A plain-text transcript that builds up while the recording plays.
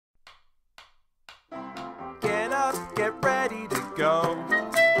get ready to go.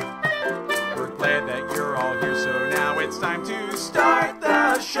 We're glad that you're all here, so now it's time to start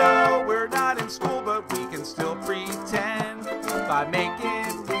the show. We're not in school, but we can still pretend by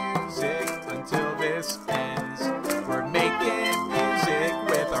making music until this ends. We're making music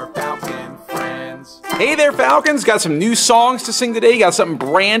with our Falcon friends. Hey there, Falcons. Got some new songs to sing today. Got something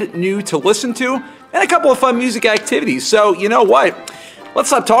brand new to listen to, and a couple of fun music activities. So, you know what? Let's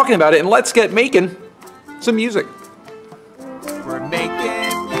stop talking about it and let's get making some music. We're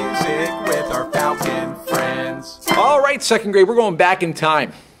making music with our Falcon friends. All right, second grade, we're going back in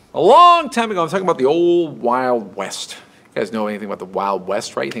time. A long time ago, I'm talking about the old Wild West. You guys know anything about the Wild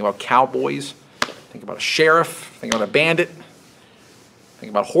West, right? You think about cowboys, think about a sheriff, think about a bandit, think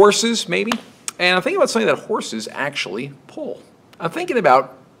about horses, maybe. And I'm thinking about something that horses actually pull. I'm thinking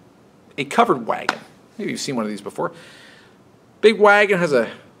about a covered wagon. Maybe you've seen one of these before. Big wagon has a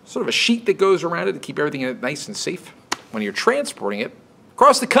sort of a sheet that goes around it to keep everything in it nice and safe when you're transporting it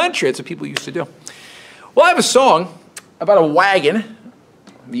across the country. That's what people used to do. Well, I have a song about a wagon,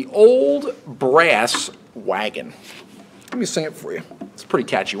 the old brass wagon. Let me sing it for you. It's a pretty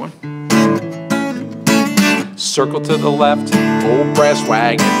catchy one. Circle to the left, old brass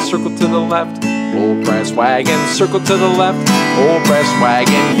wagon. Circle to the left, old brass wagon. Circle to the left, old brass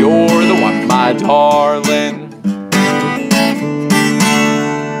wagon. You're the one, my darling.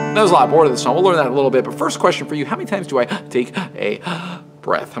 That was a lot more to the song. We'll learn that in a little bit. But first question for you, how many times do I take a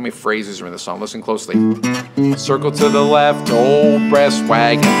breath? How many phrases are in the song? Listen closely. Circle to the left, old brass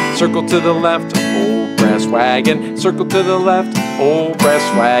wagon. Circle to the left, old brass wagon. Circle to the left, old brass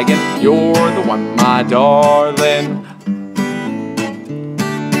wagon. You're the one, my darling.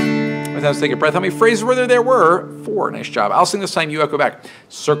 How many times take a breath? How many phrases were there? There were 4. Nice job. I'll sing this time. You echo back.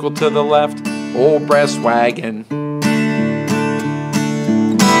 Circle to the left, old brass wagon.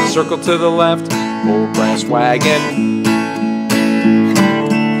 Circle to the left, old brass wagon.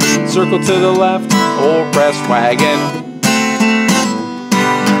 Circle to the left, old brass wagon.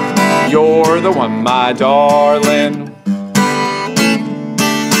 You're the one, my darling.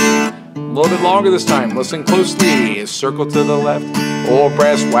 A little bit longer this time. Listen closely. Circle to the left, old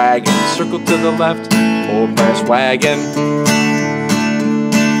brass wagon. Circle to the left, old brass wagon.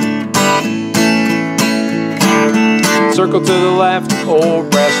 Circle to the left, old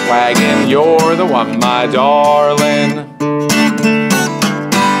brass wagon. You're the one, my darling.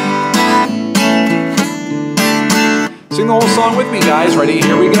 Sing the whole song with me, guys. Ready?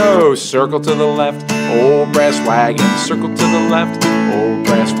 Here we go. Circle to the left, old brass wagon. Circle to the left, old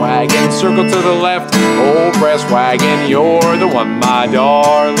brass wagon. Circle to the left, old brass wagon. You're the one, my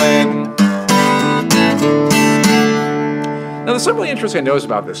darling. Now, there's something really interesting I noticed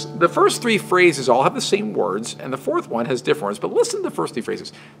about this. The first 3 phrases all have the same words, and the 4th one has different words. But listen to the first 3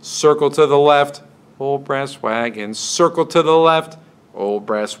 phrases. Circle to the left, old brass wagon. Circle to the left, old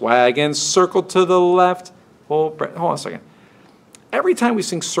brass wagon. Circle to the left, old brass... Hold on a second. Every time we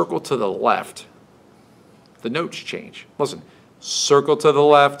sing circle to the left, the notes change. Listen. Circle to the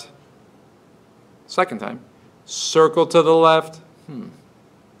left. Second time. Circle to the left.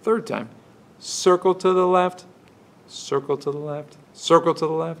 Third time. Circle to the left. Circle to the left, circle to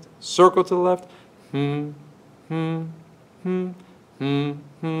the left, circle to the left.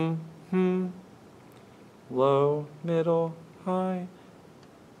 Low, middle, high.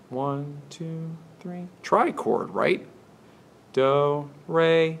 1, 2, 3. Trichord, right? Do,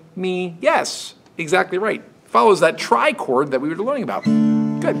 re, mi. Yes, exactly right. Follows that trichord that we were learning about.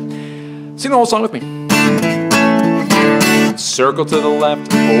 Good. Sing the whole song with me. Circle to the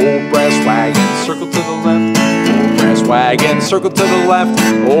left, old brass wagon. Circle to the left, old brass wagon. Circle to the left,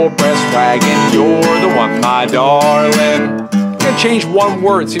 old brass wagon. You're the one, my darling. I'm going to change one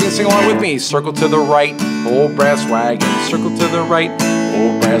word so you can sing along with me. Circle to the right, old brass wagon. Circle to the right,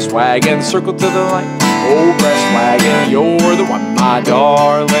 old brass wagon. Circle to the right, old brass wagon. You're the one, my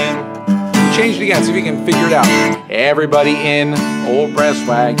darling. Change it again, see if you can figure it out. Everybody in, old brass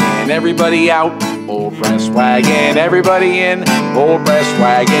wagon. Everybody out, old brass wagon. Everybody in, old brass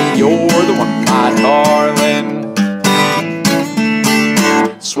wagon. You're the one, my darling.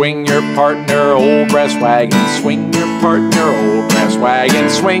 Swing your partner, old brass wagon. Swing your partner, old brass wagon.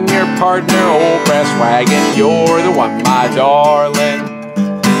 Swing your partner, old brass wagon. You're the one, my darling.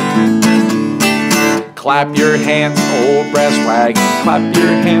 Clap your hands, old brass wagon. Clap your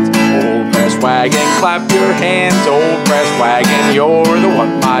hands, old brass wagon. Clap your hands, old brass wagon. You're the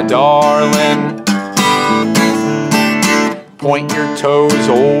one, my darling. Point your toes,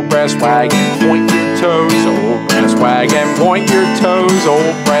 old brass wagon. Point your toes, old brass wagon. Point your toes,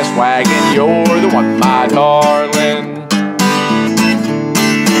 old brass wagon. You're the one, my darling.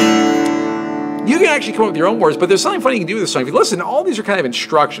 You can can actually come up with your own words, but there's something funny you can do with this song. If you listen, all these are kind of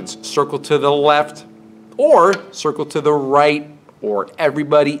instructions. Circle to the left, or circle to the right, or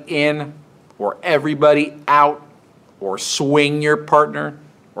everybody in, or everybody out, or swing your partner,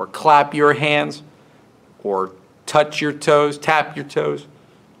 or clap your hands, or touch your toes, tap your toes.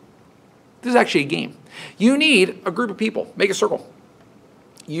 This is actually a game. You need a group of people. Make a circle.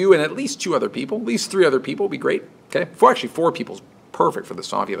 You and at least 2 other people, at least 3 other people would be great. Okay, actually 4 people is perfect for this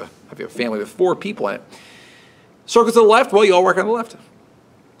song. If you have a family with 4 people in it. Circle to the left, well, you all work on the left.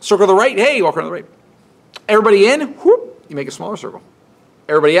 Circle to the right, hey, you walk on the right. Everybody in, whoop, you make a smaller circle.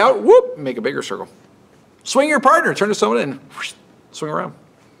 Everybody out, whoop, you make a bigger circle. Swing your partner, turn to someone and whoosh, swing around.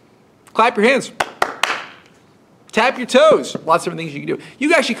 Clap your hands. Tap your toes. Lots of different things you can do. You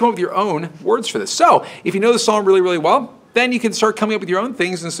can actually come up with your own words for this. So if you know the song really, really well, then you can start coming up with your own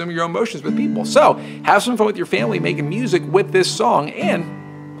things and some of your own motions with people. So have some fun with your family making music with this song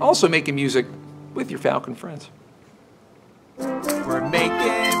and also making music with your Falcon friends. We're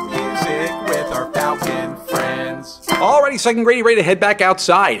making music with our Falcon friends. Alrighty, second grade, ready to head back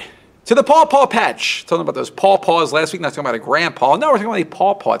outside to the pawpaw patch. Talking about those pawpaws last week, not talking about a grandpa. No, we're talking about a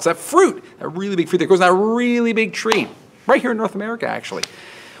pawpaw. It's that fruit, that really big fruit that grows on that really big tree. Right here in North America, actually.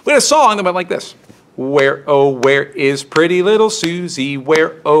 We had a song that went like this. Where, oh, where is pretty little Susie?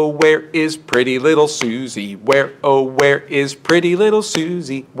 Where, oh, where is pretty little Susie? Where, oh, where is pretty little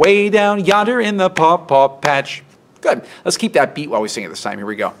Susie? Way down yonder in the pawpaw patch. Good. Let's keep that beat while we sing it this time. Here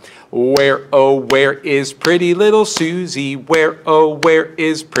we go. Where, oh, where is pretty little Susie? Where, oh, where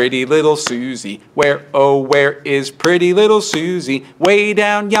is pretty little Susie? Where, oh, where is pretty little Susie? Way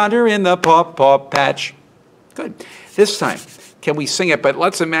down yonder in the pawpaw patch. Good. This time, can we sing it? But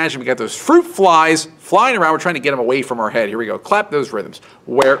let's imagine we got those fruit flies flying around. We're trying to get them away from our head. Here we go. Clap those rhythms.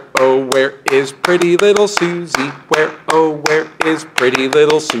 Where, oh, where is pretty little Susie? Where, oh, where is pretty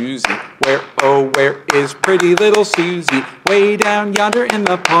little Susie? Where, oh, where is pretty little Susie? Way down yonder in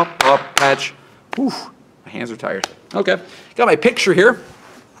the pawpaw patch. Whew, my hands are tired. Okay, got my picture here.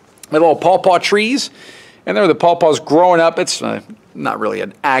 My little pawpaw trees. And there are the pawpaws growing up. It's not really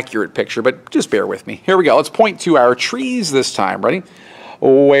an accurate picture, but just bear with me. Here we go. Let's point to our trees this time. Ready?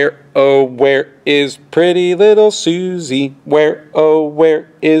 Where, oh, where is pretty little Susie? Where, oh,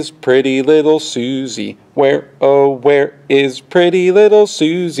 where is pretty little Susie? Where, oh, where is pretty little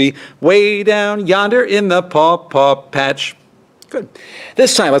Susie? Way down yonder in the pawpaw patch. Good.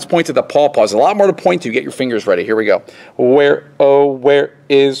 This time, let's point to the pawpaws. A lot more to point to. Get your fingers ready. Here we go. Where, oh, where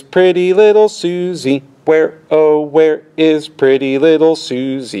is pretty little Susie? Where, oh, where is pretty little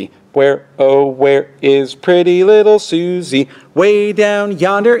Susie? Where, oh, where is pretty little Susie? Way down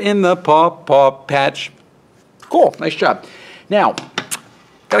yonder in the pawpaw patch. Cool, nice job. Now,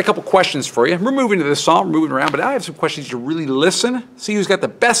 got a couple questions for you. We're moving to this song, we're moving around, but I have some questions to really listen. See who's got the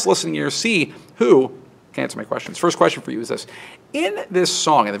best listening ears. See who can answer my questions. First question for you is this. In this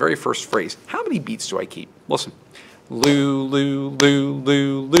song, in the very first phrase, how many beats do I keep? Listen. Loo, loo, loo,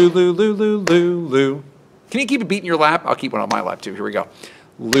 loo, loo, loo, loo, loo, loo, loo. Can you keep a beat in your lap? I'll keep one on my lap too. Here we go.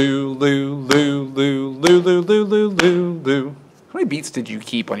 Loo, loo, loo, loo, loo, loo, loo, loo, loo, loo. How many beats did you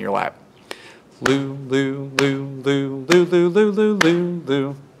keep on your lap? Loo, loo, loo, loo, loo, loo, loo, loo, loo,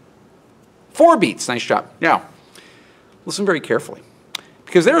 loo. 4 beats. Nice job. Now, listen very carefully.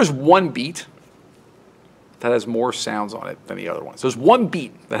 Because there is one beat that has more sounds on it than the other ones. There's one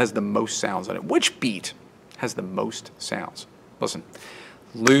beat that has the most sounds on it. Which beat has the most sounds? Listen.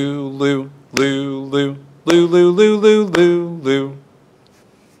 Loo, loo, loo, loo, loo, loo, loo, loo, loo, loo.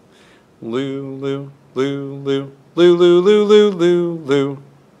 Loo, loo, loo, loo, loo, loo, loo, loo, loo, loo.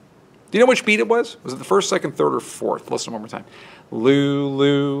 Do you know which beat it was? Was it the first, second, third, or fourth? Listen one more time. Loo,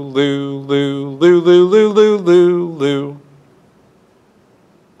 loo, loo, loo, loo, loo, loo, loo, loo, loo.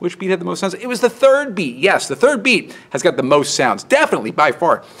 Which beat had the most sounds? It was the third beat. Yes, the third beat has got the most sounds. Definitely, by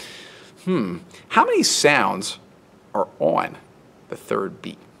far. How many sounds are on the third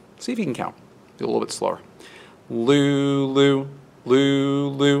beat? See if you can count. Do a little bit slower. Loo, loo, loo,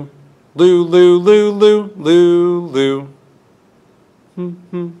 loo. Loo, loo, loo, loo, loo, loo. Loo,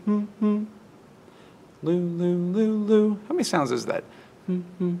 loo, loo, loo. How many sounds is that?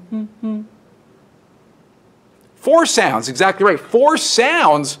 4 sounds, exactly right. 4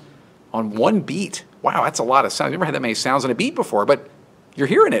 sounds on one beat. Wow, that's a lot of sounds. I've never had that many sounds on a beat before, but you're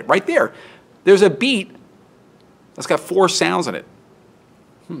hearing it right there. There's a beat that's got 4 sounds in it.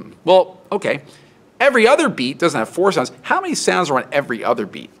 Well, okay. Every other beat doesn't have 4 sounds. How many sounds are on every other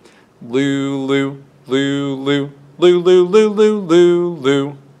beat? Loo, loo, loo, loo, loo, loo, loo, loo, loo,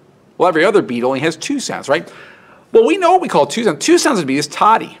 loo. Well, every other beat only has 2 sounds, right? Well, we know what we call 2 sounds. 2 sounds of a beat is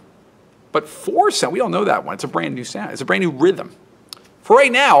toddy. But 4 sounds, we don't know that one. It's a brand new sound. It's a brand new rhythm. For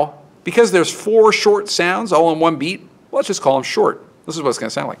right now, because there's 4 short sounds all in one beat, let's just call them short. This is what it's going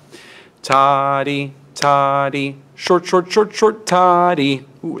to sound like. Toddy, toddy, short, short, short, short, toddy.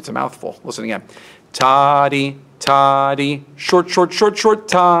 Ooh, it's a mouthful. Listen again. Toddy, toddy, short, short, short, short,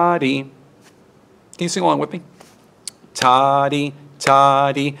 toddy. Can you sing along with me? Toddy,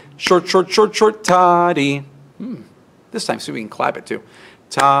 toddy, short, short, short, short, toddy. This time, see if we can clap it too.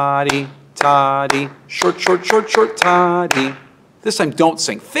 Toddy, toddy, short, short, short, short, toddy. This time, don't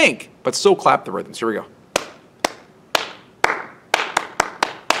sing. Think, but still clap the rhythms. Here we go.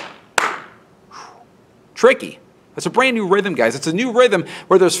 Tricky. That's a brand new rhythm, guys. It's a new rhythm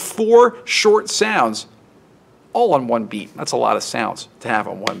where there's 4 short sounds all on one beat. That's a lot of sounds to have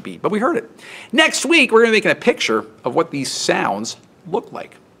on one beat, but we heard it. Next week, we're going to be making a picture of what these sounds look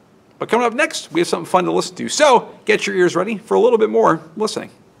like. But coming up next, we have something fun to listen to. So get your ears ready for a little bit more listening.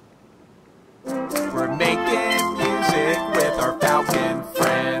 We're making music with our Falcon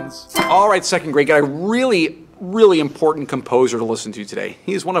friends. All right, second grade, got a really, really important composer to listen to today.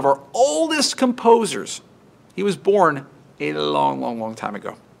 He is one of our oldest composers. He was born a long, long, long time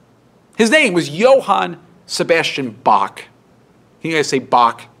ago. His name was Johann Sebastian Bach. Can you guys say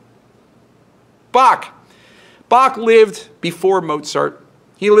Bach? Bach. Bach lived before Mozart.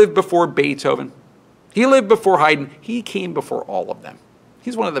 He lived before Beethoven. He lived before Haydn. He came before all of them.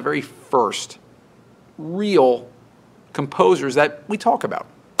 He's one of the very first real composers that we talk about.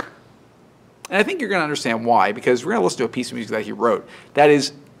 And I think you're going to understand why, because we're going to listen to a piece of music that he wrote that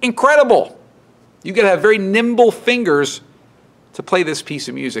is incredible. You got to have very nimble fingers to play this piece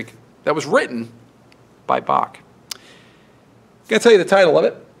of music that was written by Bach. I'm going to tell you the title of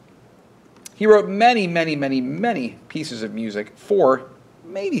it. He wrote many, many, many, many pieces of music for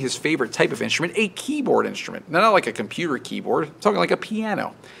maybe his favorite type of instrument, a keyboard instrument. Not like a computer keyboard, I'm talking like a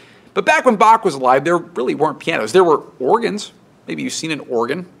piano. But back when Bach was alive, there really weren't pianos. There were organs. Maybe you've seen an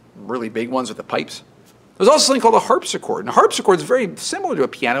organ, really big ones with the pipes. There's also something called a harpsichord. And a harpsichord is very similar to a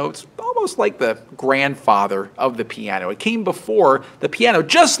piano. It's almost like the grandfather of the piano. It came before the piano,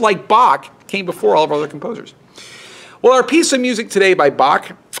 just like Bach came before all of our other composers. Well, our piece of music today by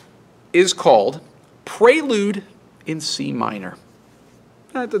Bach is called Prelude in C minor.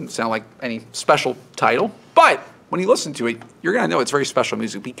 That doesn't sound like any special title, but when you listen to it, you're going to know it's very special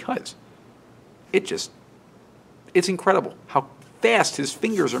music because it's incredible how fast his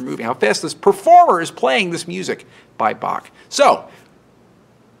fingers are moving, how fast this performer is playing this music by Bach. So,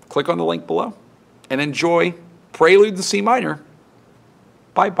 click on the link below and enjoy Prelude in C minor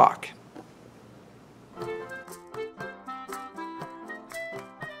by Bach.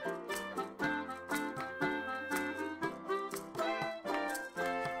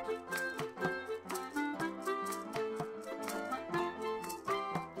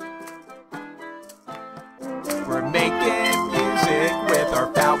 We're making music with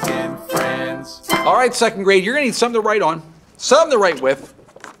our Falcon friends. All right, second grade, you're going to need something to write on, something to write with,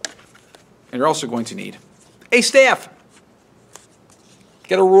 and you're also going to need a staff.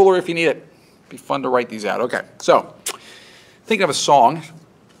 Get a ruler if you need it. Be fun to write these out. Okay, so thinking of a song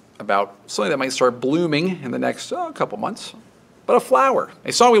about something that might start blooming in the next couple months, but a flower.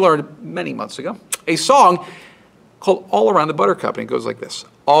 A song we learned many months ago. A song called All Around the Buttercup, and it goes like this.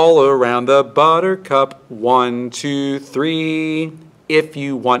 All around the buttercup, 1, 2, 3. If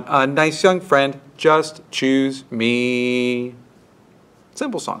you want a nice young friend, just choose me.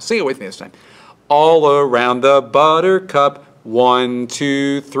 Simple song. Sing it with me this time. All around the buttercup, 1,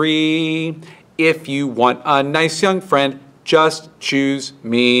 2, 3. If you want a nice young friend, just choose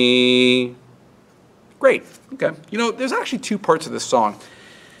me. Great. Okay. You know, there's actually 2 parts of this song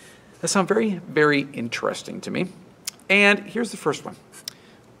that sound very, very interesting to me. And here's the first one.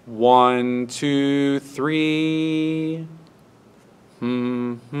 1, 2, 3.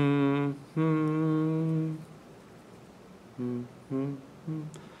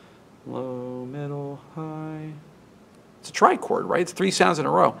 Low, middle, high. It's a trichord, right? It's 3 sounds in a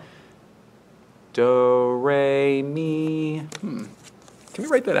row. Do, re, mi. Can we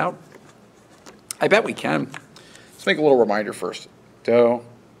write that out? I bet we can. Let's make a little reminder first. Do,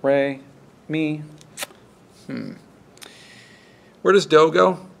 re, mi. Where does do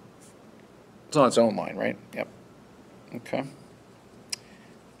go? It's on its own line, right? Yep. Okay.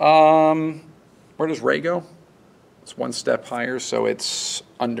 Where does re go? It's 1 step higher, so it's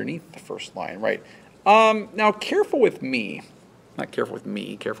underneath the first line, right? Now, careful with me. Not careful with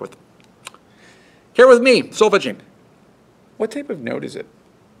me. Careful with me. Solfegging. What type of note is it?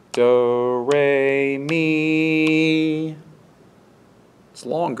 Do, re, mi. It's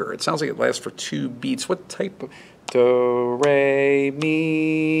longer. It sounds like it lasts for 2 beats. What type of... Do, re,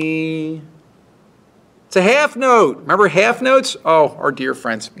 mi. It's a half note. Remember half notes? Oh, our dear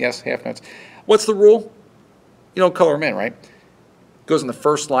friends. Yes, half notes. What's the rule? You don't color them in, right? It goes in the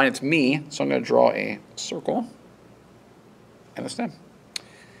first line. It's me, so I'm going to draw a circle and a stem.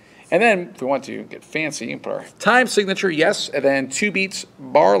 And then, if we want to get fancy, you can put our time signature, yes, and then 2 beats,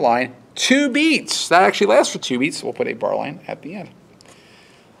 bar line. 2 beats. That actually lasts for 2 beats, so we'll put a bar line at the end.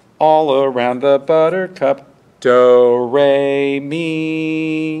 All around the buttercup, do, re,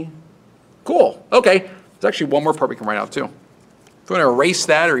 mi. Cool. Okay. There's actually one more part we can write out, too. If you want to erase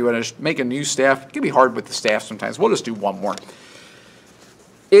that or you want to just make a new staff, it can be hard with the staff sometimes. We'll just do one more.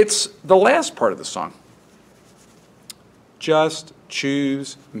 It's the last part of the song. Just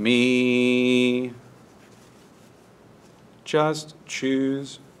choose me. Just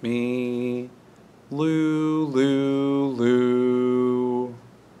choose me. Lou, Lou, Lou.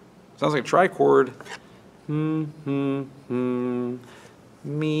 Sounds like a trichord.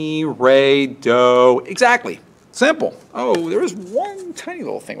 Mi, re, do. Exactly. Simple. Oh, there is one tiny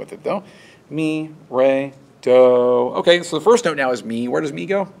little thing with it, though. Mi, re, do. Okay, so the first note now is mi. Where does mi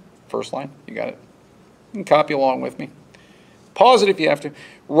go? First line. You got it. You can copy along with me. Pause it if you have to.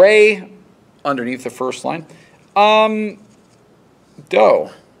 Re, underneath the first line. Do.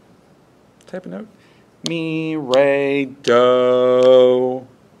 Type of note. Mi, re, do.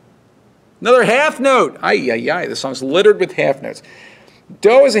 Another half note. Ay, ay, ay. This song's littered with half notes.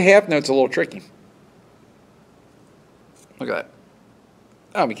 Do as a half note's a little tricky. Look at that.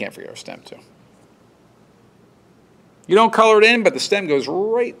 Oh, we can't forget our stem, too. You don't color it in, but the stem goes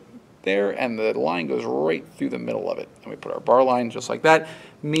right there, and the line goes right through the middle of it. And we put our bar line just like that.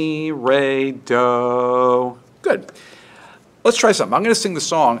 Mi, re, do. Good. Let's try something. I'm going to sing the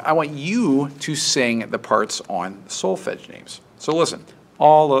song. I want you to sing the parts on the solfege names. So listen.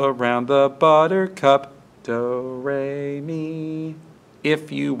 All around the buttercup, do, re, mi.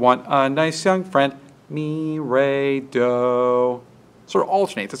 If you want a nice young friend, mi, re, do. Sort of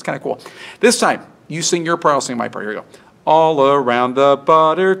alternate. That's kind of cool. This time, you sing your part, I'll sing my part. Here we go. All around the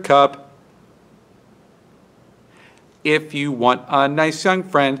buttercup. If you want a nice young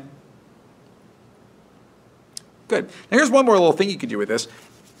friend. Good. Now here's one more little thing you could do with this.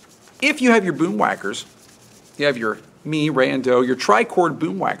 If you have your boomwhackers, you have your mi, re, and do, your trichord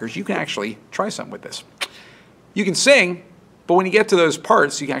boomwhackers, you can actually try something with this. You can sing, but when you get to those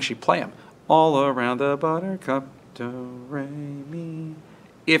parts, you can actually play them. All around the buttercup, do, re, mi.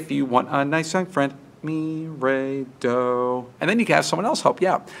 If you want a nice young friend, mi, re, do. And then you can have someone else help you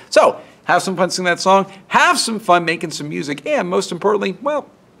out. So, have some fun singing that song, have some fun making some music, and most importantly, well,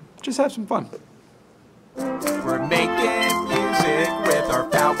 just have some fun. We're making music with our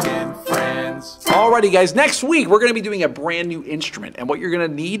Falcon friends. Alrighty guys, next week we're going to be doing a brand new instrument, and what you're going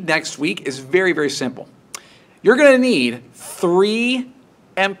to need next week is very, very simple. You're going to need 3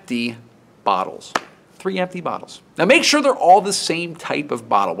 empty bottles. 3 empty bottles. Now make sure they're all the same type of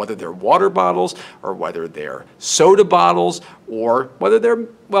bottle, whether they're water bottles or whether they're soda bottles or whether they're,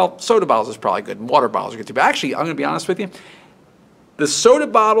 well, soda bottles is probably good and water bottles are good too. But actually, I'm going to be honest with you, the soda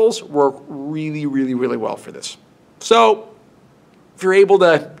bottles work really, really, really well for this. So if you're able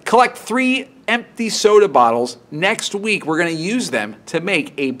to collect 3 empty soda bottles, next week we're going to use them to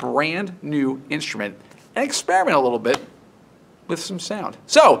make a brand new instrument and experiment a little bit with some sound.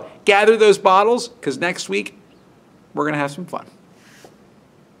 So gather those bottles because next week we're going to have some fun.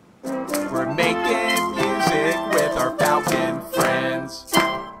 We're making music with our Falcon friends.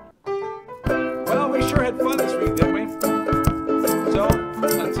 Well, we sure had fun this week, didn't we? So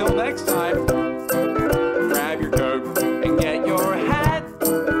until next time, grab your coat and get your hat.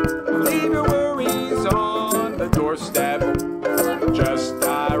 Leave your worries on the doorstep. Just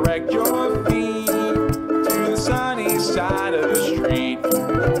direct your feet to the sunny side of the street.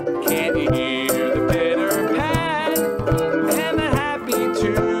 Can't you hear the pitter pat? And the happy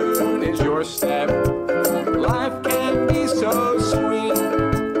tune is your step. Life can be so sweet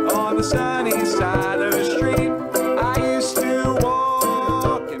on the sunny side of the street. I used to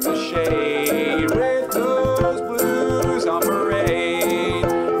walk in the shade with those blues on parade.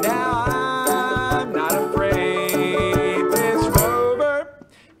 Now I'm not afraid. This rover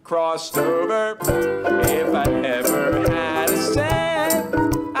crossed over.